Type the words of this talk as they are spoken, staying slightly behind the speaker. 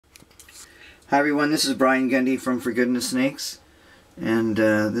Hi everyone, this is Brian Gundy from For Goodness Snakes, and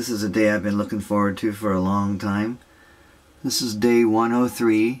this is a day I've been looking forward to for a long time. This is day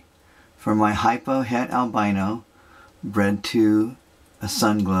 103 for my hypo het albino bred to a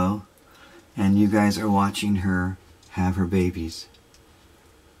sunglow, and you guys are watching her have her babies.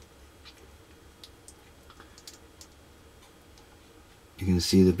 You can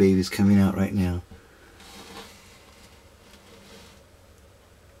see the babies coming out right now.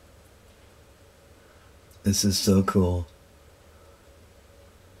 This is so cool.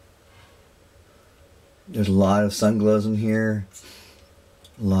 There's a lot of sunglows in here,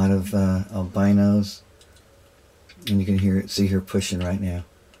 a lot of albinos, and you can see her pushing right now.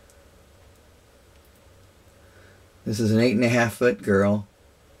 This is an 8.5 foot girl,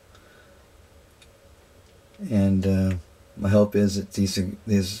 and my hope is that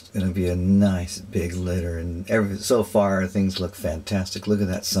there's going to be a nice big litter, and so far things look fantastic. Look at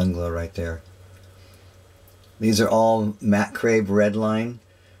that sunglow right there. These are all Matt Crabe Redline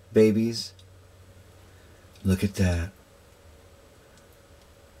babies. Look at that.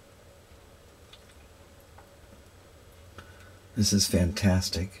 This is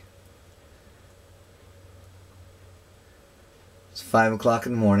fantastic. It's 5 o'clock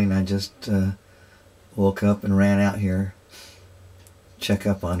in the morning. I just woke up and ran out here, check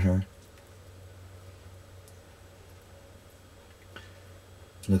up on her.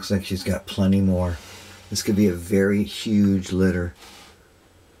 Looks like she's got plenty more. This could be a very huge litter.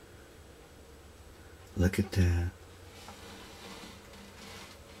 Look at that.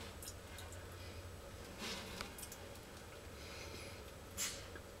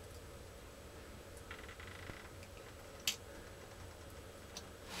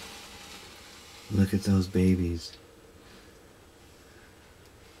 Look at those babies.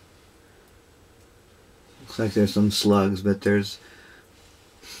 Looks like there's some slugs, but there's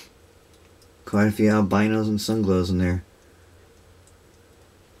quite a few albinos and sunglows in there.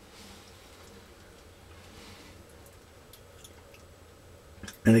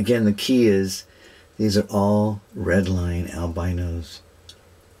 And again, the key is these are all redline albinos.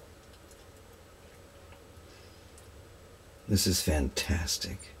 This is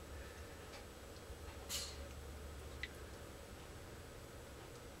fantastic.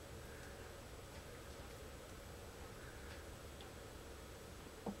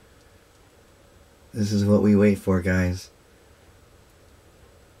 This is what we wait for, guys.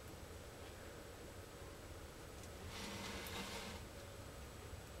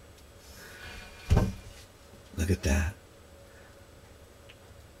 Look at that.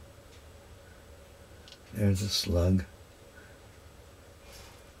 There's a slug.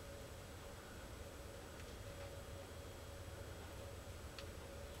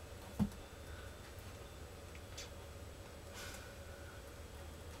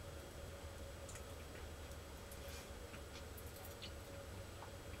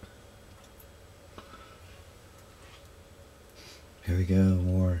 Here we go,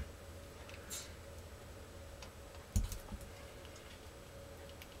 more.